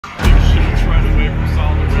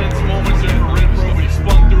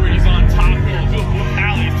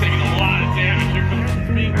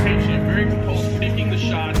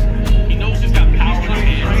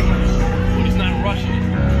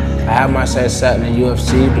I have my sights set in the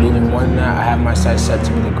UFC, but even more than that, I have my sights set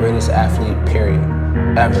to be the greatest athlete, period,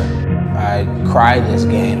 ever. I cry this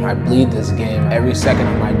game, I bleed this game. Every second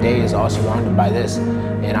of my day is all surrounded by this,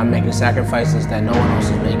 and I'm making sacrifices that no one else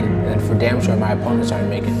is making, and for damn sure my opponents aren't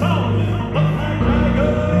making.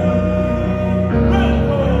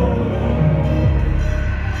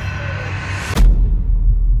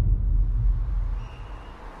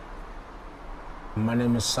 My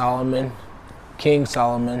name is Solomon, King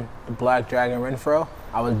Solomon, the Black Dragon Renfro.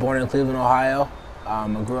 I was born in Cleveland, Ohio. I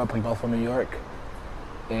grew up in Buffalo, New York,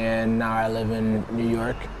 and now I live in New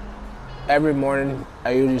York. Every morning,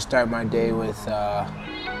 I usually start my day with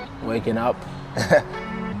waking up,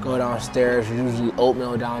 go downstairs, usually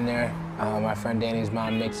oatmeal down there. My friend Danny's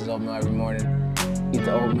mom makes his oatmeal every morning. Eat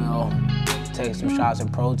the oatmeal, take some shots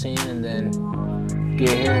of protein, and then get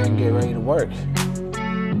here and get ready to work.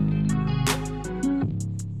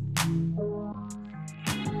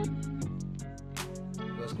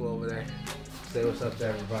 Let's go over there. Say what's up to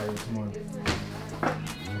everybody this morning.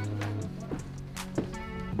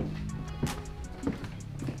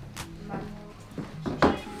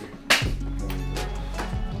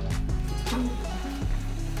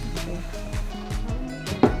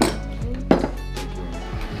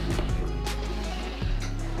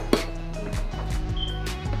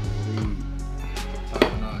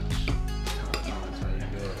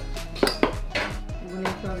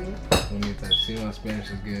 See, my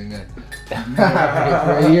Spanish is getting good.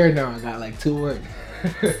 For a year now, I got like 2 words.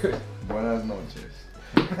 Buenas noches.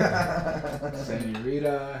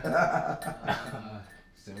 Senorita.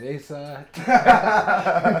 Cerveza.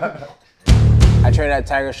 I train at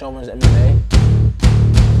Tiger Schulmann's MMA.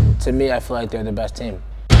 To me, I feel like they're the best team.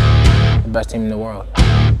 The best team in the world.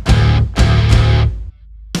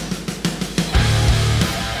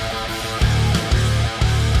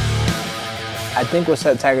 I think what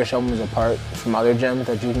set Tiger Schulmann's apart from other gyms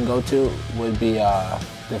that you can go to would be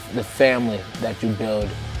the family that you build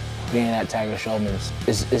being at Tiger Schulmann's.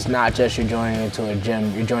 It's not just you're joining into a gym,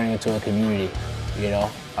 you're joining into a community, you know,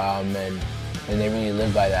 and they really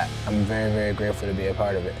live by that. I'm very, very grateful to be a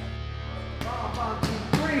part of it. 1, 2,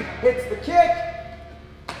 3, hits the kick.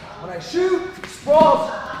 When I shoot, sprawls,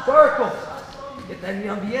 circles. Get that knee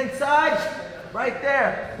on the inside, right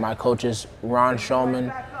there. My coaches, Ron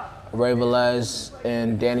Schulmann, Ray Velez,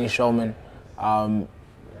 and Danny Schulmann,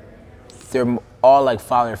 they're all like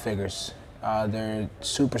father figures. They're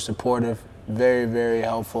super supportive, very, very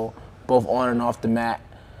helpful, both on and off the mat.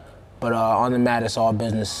 But on the mat, it's all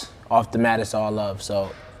business. Off the mat, it's all love. So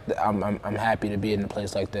I'm happy to be in a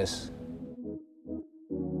place like this.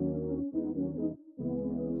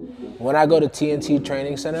 When I go to TNT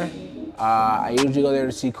Training Center, I usually go there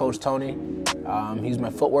to see Coach Tony. He's my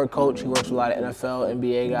footwork coach. He works with a lot of NFL,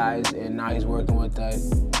 NBA guys, and now he's working with the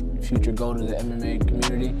future GOAT of the MMA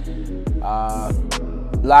community. A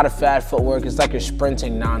lot of fast footwork. It's like you're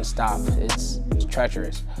sprinting nonstop. It's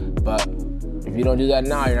treacherous. But if you don't do that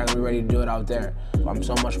now, you're not gonna be ready to do it out there. I'm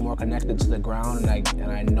so much more connected to the ground,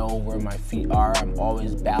 and I know where my feet are. I'm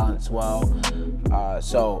always balanced well.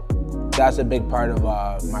 So that's a big part of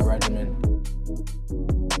my regimen.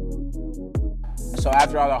 So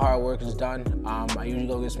after all the hard work is done, I usually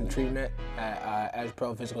go get some treatment at Edge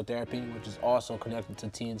Pro Physical Therapy, which is also connected to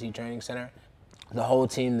TNT Training Center. The whole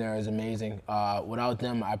team there is amazing. Without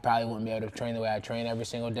them, I probably wouldn't be able to train the way I train every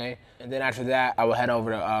single day. And then after that, I will head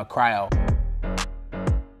over to Cryo.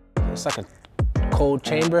 It's like a cold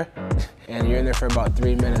chamber, and you're in there for about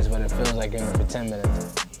 3 minutes, but it feels like you're in there for 10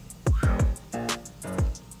 minutes.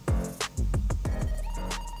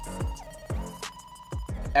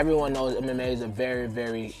 Everyone knows MMA is a very,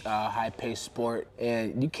 very high-paced sport,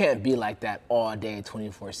 and you can't be like that all day,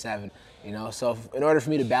 24/7, you know? So in order for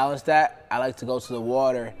me to balance that, I like to go to the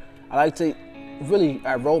water. I like to really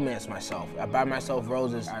romance myself. I buy myself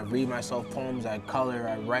roses, I read myself poems, I color,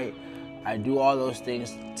 I write. I do all those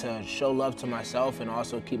things to show love to myself and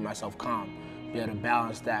also keep myself calm, be able to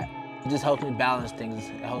balance that. It just helps me balance things.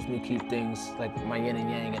 It helps me keep things like my yin and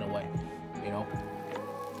yang in a way, you know?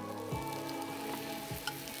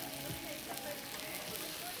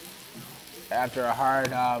 After a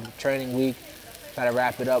hard training week, gotta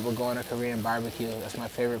wrap it up, we're going to Korean BBQ. That's my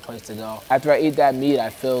favorite place to go. After I eat that meat, I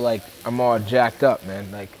feel like I'm all jacked up,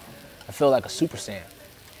 man. Like, I feel like a Super Saiyan.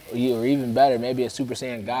 Or even better, maybe a Super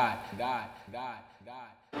Saiyan God.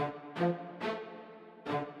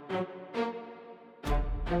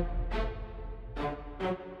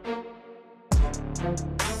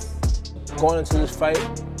 Going into this fight,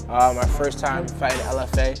 my first time fighting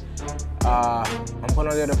LFA, I'm put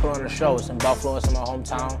on there to put on a show. It's in Buffalo, it's in my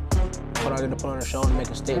hometown. Put on there to put on a show and make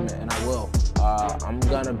a statement, and I will. I'm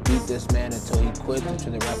gonna beat this man until he quits,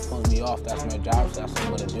 until the ref pulls me off. That's my job, so that's what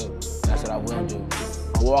I'm gonna do. That's what I will do.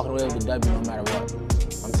 I'm walking away with the W no matter what.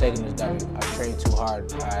 I'm taking this W. I've trained too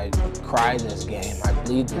hard. I cry this game. I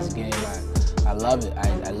bleed this game. I love it.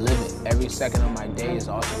 I live it. Every second of my day is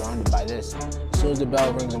all surrounded by this. As soon as the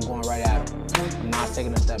bell rings, I'm going right at him. I'm not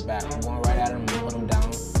taking a step back. I'm going right at him and put him down,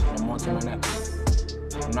 and I'm on to my next.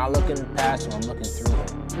 I'm not looking past him. I'm looking through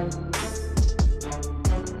him.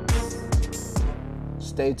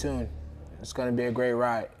 Stay tuned. It's going to be a great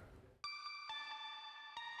ride.